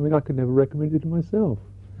another, I could never recommend it to myself.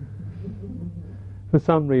 for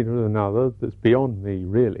some reason or another that's beyond me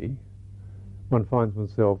really, one finds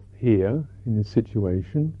oneself here in this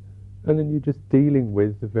situation, and then you're just dealing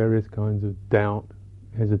with the various kinds of doubt,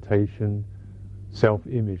 hesitation,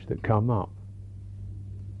 self-image that come up.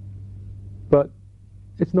 But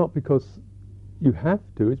it's not because you have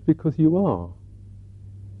to, it's because you are.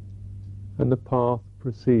 And the path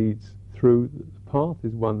proceeds through, the path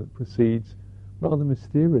is one that proceeds rather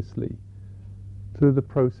mysteriously through the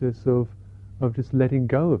process of just letting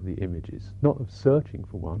go of the images, not of searching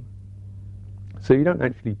for one. So you don't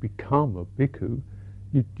actually become a bhikkhu,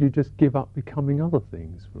 you just give up becoming other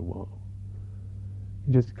things for a while.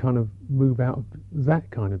 You just kind of move out of that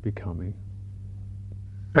kind of becoming.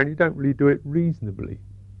 And you don't really do it reasonably.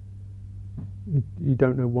 You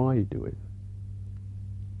don't know why you do it.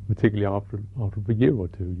 Particularly after a year or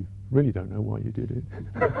two, you really don't know why you did it.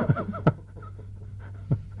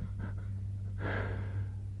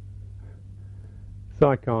 So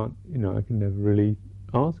I can never really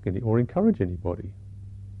ask any or encourage anybody.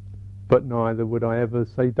 But neither would I ever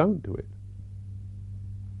say don't do it.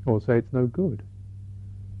 Or say it's no good.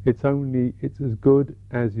 It's as good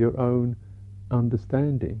as your own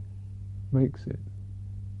understanding makes it.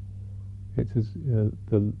 It's as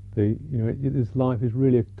this life is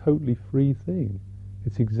really a totally free thing.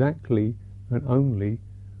 It's exactly and only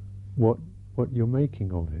what you're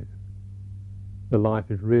making of it. The life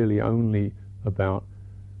is really only about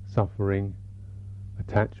suffering,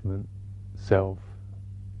 attachment, self,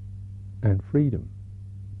 and freedom.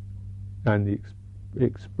 And the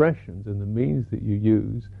expressions and the means that you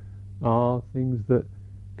use are things that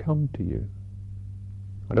come to you.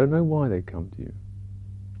 I don't know why they come to you.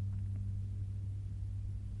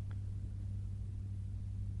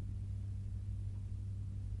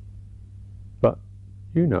 But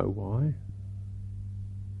you know why.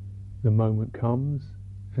 The moment comes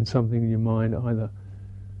and something in your mind either,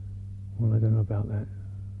 well, I don't know about that,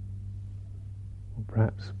 or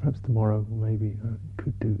perhaps tomorrow, or maybe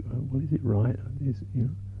could do. Well, is it right?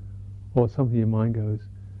 Or something in your mind goes,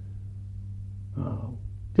 oh,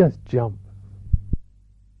 just jump.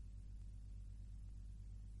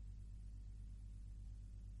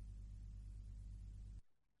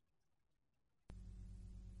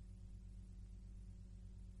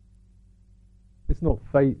 It's not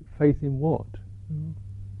faith in what?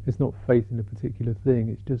 It's not faith in a particular thing.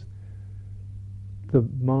 It's just the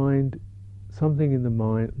mind, something in the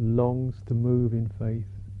mind longs to move in faith,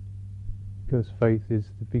 because faith is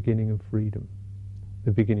the beginning of freedom,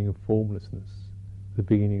 the beginning of formlessness, the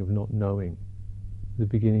beginning of not knowing, the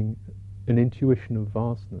beginning, an intuition of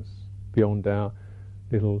vastness beyond our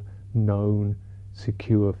little known,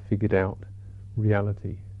 secure, figured out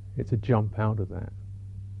reality. It's a jump out of that.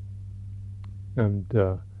 And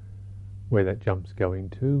where that jump's going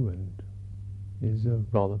to, and is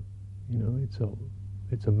rather,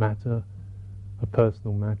 it's a matter, a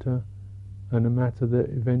personal matter, and a matter that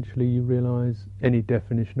eventually you realise any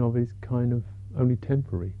definition of is kind of only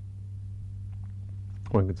temporary.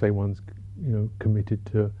 One could say one's, committed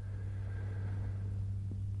to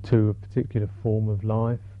a particular form of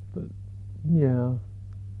life, but yeah,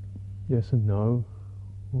 yes and no,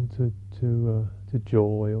 or to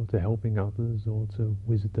joy, or to helping others, or to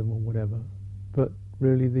wisdom, or whatever. But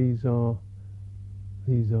really, these are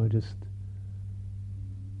just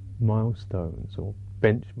milestones or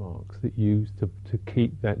benchmarks that you use to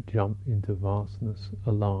keep that jump into vastness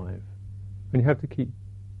alive. And you have to keep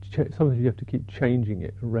sometimes you have to keep changing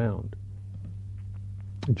it around.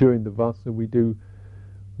 During the Vassa, we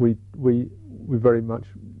very much.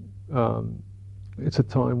 It's a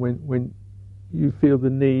time when you feel the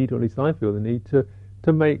need, or at least I feel the need,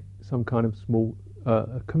 to make some kind of small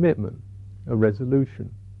commitment, a resolution,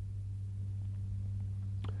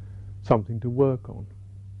 something to work on.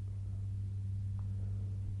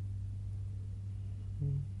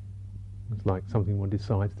 It's like something one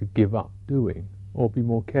decides to give up doing, or be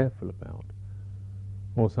more careful about,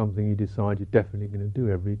 or something you decide you're definitely going to do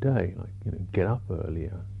every day, like get up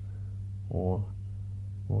earlier, or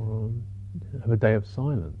have a day of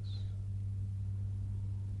silence,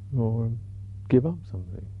 or give up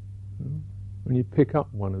something. When you pick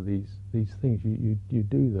up one of these things, you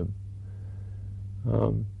do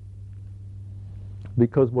them.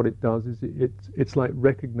 Because what it does is it's like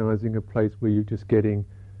recognizing a place where you're just getting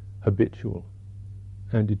habitual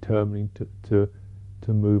and determining to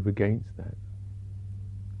move against that.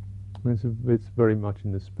 It's very much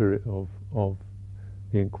in the spirit of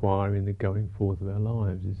the inquiry and the going forth of our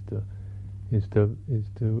lives, is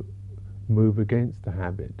to move against a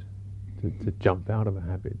habit, to jump out of a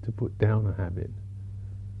habit, to put down a habit.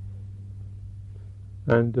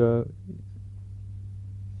 And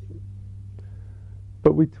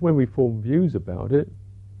But when we form views about it,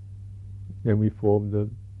 then we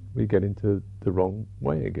get into the wrong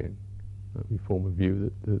way again. We form a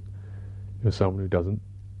view that you're someone who doesn't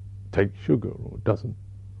take sugar or doesn't,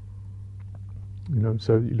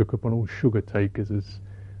 so you look upon all sugar takers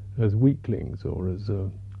as weaklings or as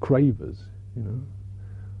cravers,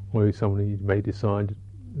 or you're someone who may decide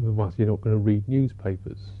once you're not going to read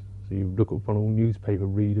newspapers, so you look upon all newspaper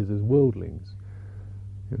readers as worldlings,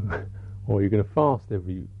 or you're going to fast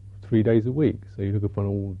every 3 days a week, so you look upon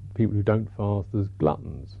all people who don't fast as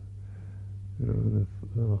gluttons,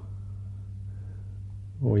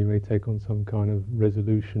 or you may take on some kind of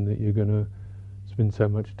resolution that you're going to spend so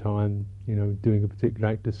much time, doing a particular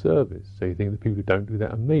act of service. So you think the people who don't do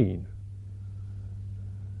that are mean,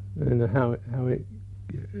 and how it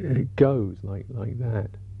goes like that,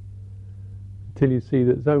 until you see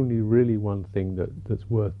that there's only really one thing that's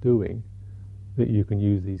worth doing, that you can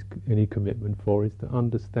use any commitment for, is to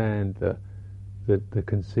understand the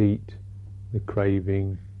conceit, the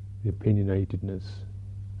craving, the opinionatedness,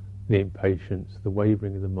 the impatience, the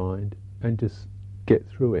wavering of the mind, and just get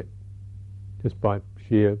through it, just by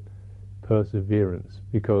sheer perseverance,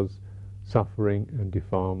 because suffering and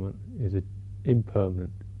defilement is an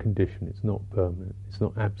impermanent condition. It's not permanent, it's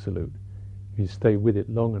not absolute. If you stay with it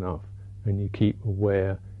long enough and you keep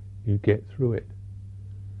aware, you get through it.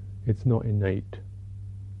 It's not innate.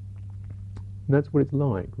 And that's what it's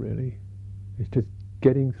like, really. It's just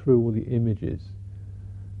getting through all the images.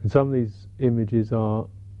 And some of these images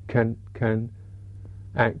can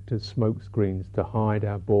act as smoke screens to hide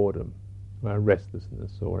our boredom, our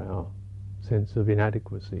restlessness, or our sense of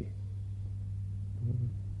inadequacy.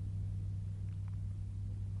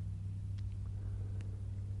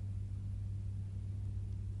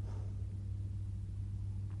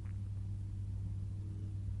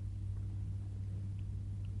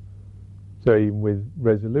 So even with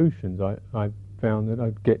resolutions, I found that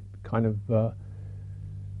I'd get kind of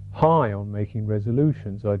high on making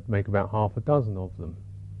resolutions. I'd make about half a dozen of them.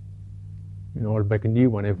 I'd make a new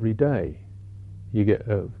one every day.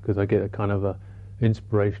 Because I get a kind of a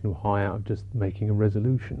inspirational high out of just making a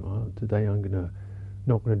resolution. Well, today I'm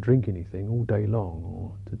not going to drink anything all day long,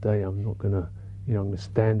 or today I'm not going to, I'm going to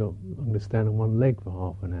stand on one leg for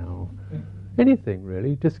half an hour. Anything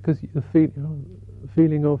really, just because the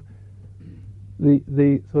feeling of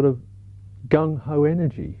the sort of gung-ho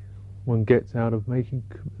energy one gets out of making,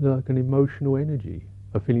 like an emotional energy,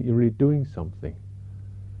 a feeling you're really doing something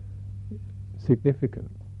significant,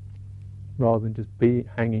 rather than just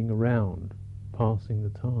hanging around, passing the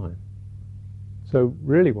time. So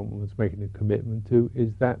really what one was making a commitment to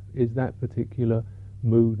is that particular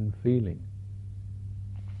mood and feeling.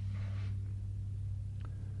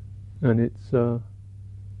 And it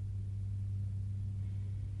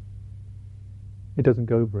doesn't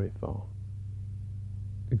go very far,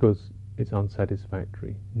 because it's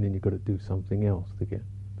unsatisfactory, and then you've got to do something else to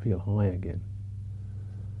feel high again.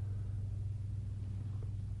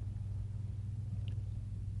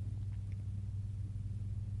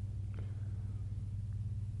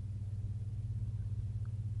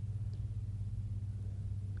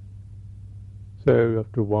 So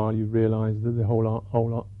after a while you realise that the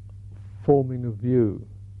whole forming of view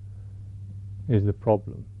is the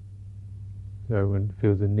problem. So one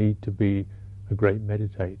feels a need to be a great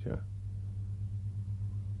meditator,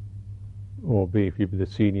 or if you're the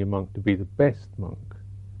senior monk, to be the best monk.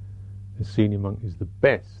 The senior monk is the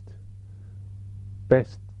best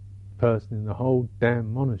person in the whole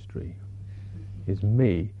damn monastery, is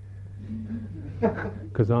me,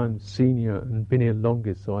 because I'm senior and been here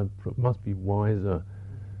longest, so I must be wiser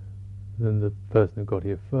than the person who got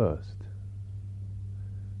here first.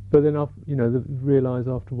 But then, realise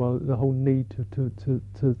after a while that the whole need to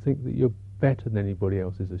think that you're better than anybody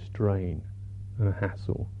else is a strain and a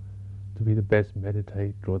hassle. To be the best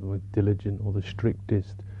meditator, or the most diligent, or the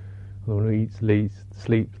strictest, or the one who eats least,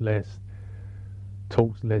 sleeps less,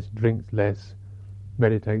 talks less, drinks less,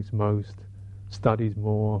 meditates most, studies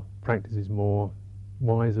more, practices more,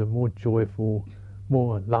 wiser, more joyful,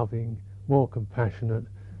 more loving, more compassionate,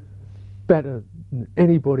 better than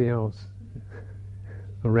anybody else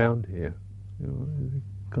around here.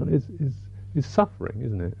 It's suffering,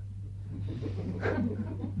 isn't it?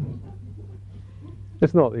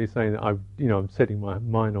 It's not that you're saying that I'm setting my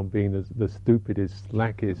mind on being the stupidest,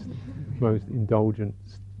 slackest, most indulgent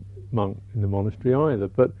monk in the monastery either,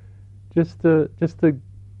 but just to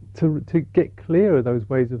get clear of those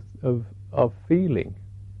ways of feeling.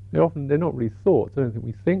 They're not really thoughts. I don't think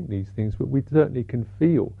we think these things, but we certainly can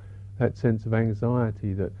feel that sense of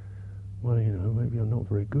anxiety that, well, maybe I'm not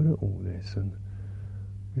very good at all this, and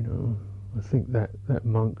I think that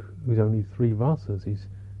monk who's only 3 vasas, he's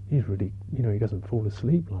really, he doesn't fall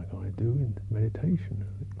asleep like I do in meditation.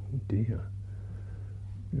 Oh dear.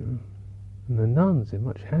 And the nuns, they're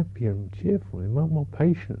much happier and cheerful. They're much more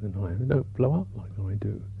patient than I am. They don't blow up like I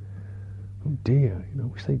do. Oh dear,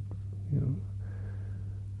 wish they, And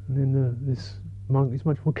then this monk is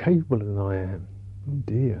much more capable than I am. Oh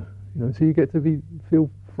dear. So you get to feel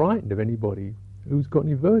frightened of anybody who's got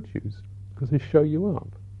any virtues, because they show you up.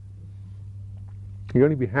 You'll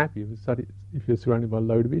only be happy if you're surrounded by a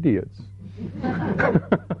load of idiots.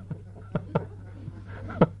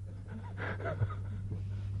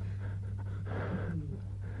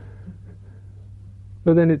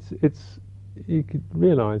 But then you could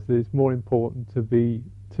realise that it's more important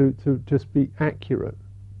to just be accurate.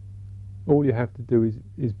 All you have to do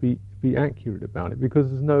is be accurate about it, because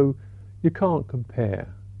you can't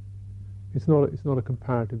compare. It's not a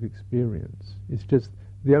comparative experience. It's just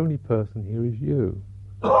the only person here is you.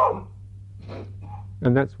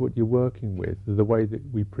 And that's what you're working with, the way that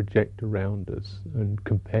we project around us and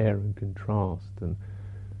compare and contrast. And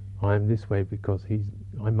I am this way because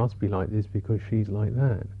I must be like this because she's like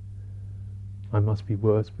that. I must be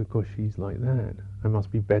worse because she's like that. I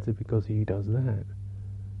must be better because he does that.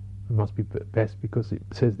 I must be best because it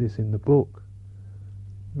says this in the book.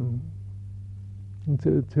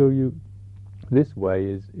 Until you... This way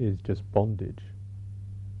is just bondage.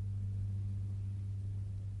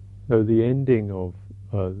 So the ending of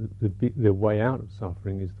the way out of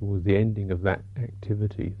suffering is towards the ending of that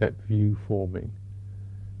activity, that view forming,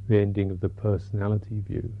 the ending of the personality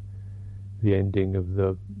view, the ending of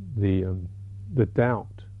the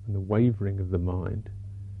doubt and the wavering of the mind,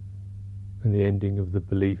 and the ending of the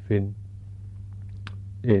belief in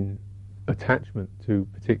attachment to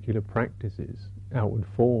particular practices, outward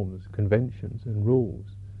forms, conventions and rules,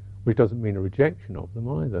 which doesn't mean a rejection of them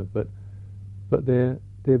either, but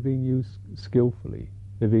they're being used skillfully.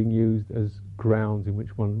 They're being used as grounds in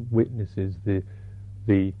which one witnesses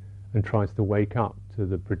and tries to wake up to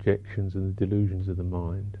the projections and the delusions of the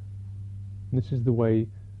mind. And this is the way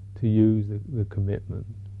to use the commitment,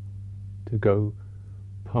 to go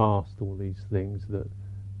past all these things that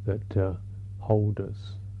hold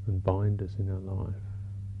us and bind us in our life,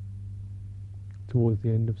 towards the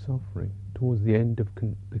end of suffering, towards the end of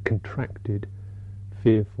the contracted,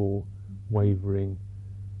 fearful, wavering,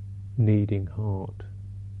 needing heart,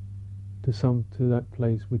 to that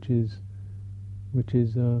place which is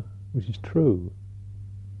true.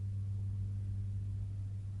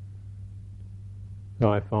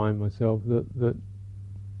 So I find myself that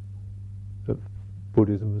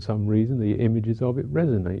Buddhism, for some reason, the images of it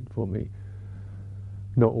resonate for me.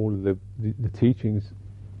 Not all of the teachings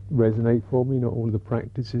resonate for me, not all of the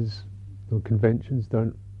practices or conventions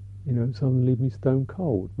don't, suddenly leave me stone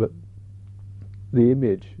cold, but the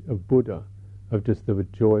image of Buddha, of a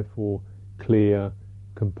joyful, clear,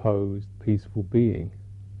 composed, peaceful being,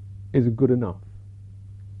 is good enough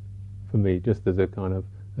for me, just as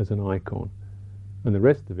as an icon. And the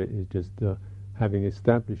rest of it is just having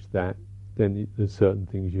established that, then there's certain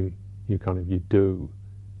things you do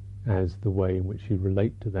as the way in which you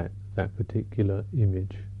relate to that particular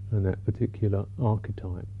image and that particular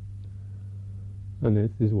archetype. And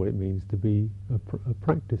this is what it means to be a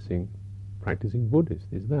practicing Buddhist,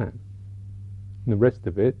 is that. And the rest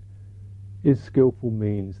of it is skillful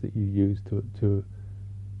means that you use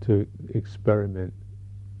to experiment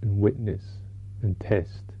and witness and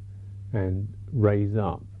test and raise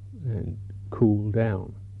up and cool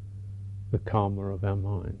down the karma of our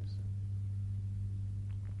minds.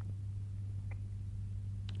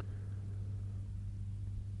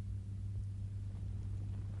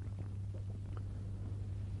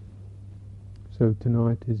 So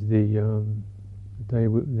tonight is the night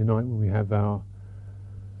when we have our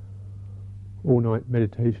all-night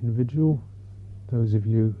meditation vigil. Those of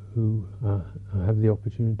you who have the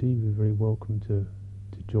opportunity, you're very welcome to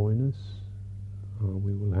join us.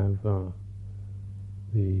 We will have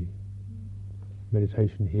the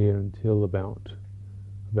meditation here until about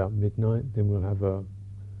midnight. Then we'll have a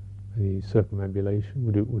circumambulation.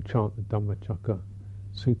 We'll chant the Dhammacakka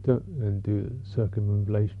Sutta and do the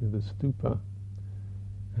circumambulation of the stupa.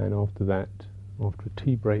 And after that, after a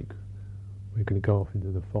tea break, we're going to go off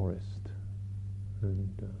into the forest. And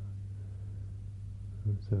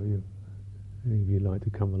so, any of you like to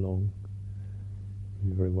come along,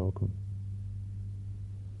 you're very welcome.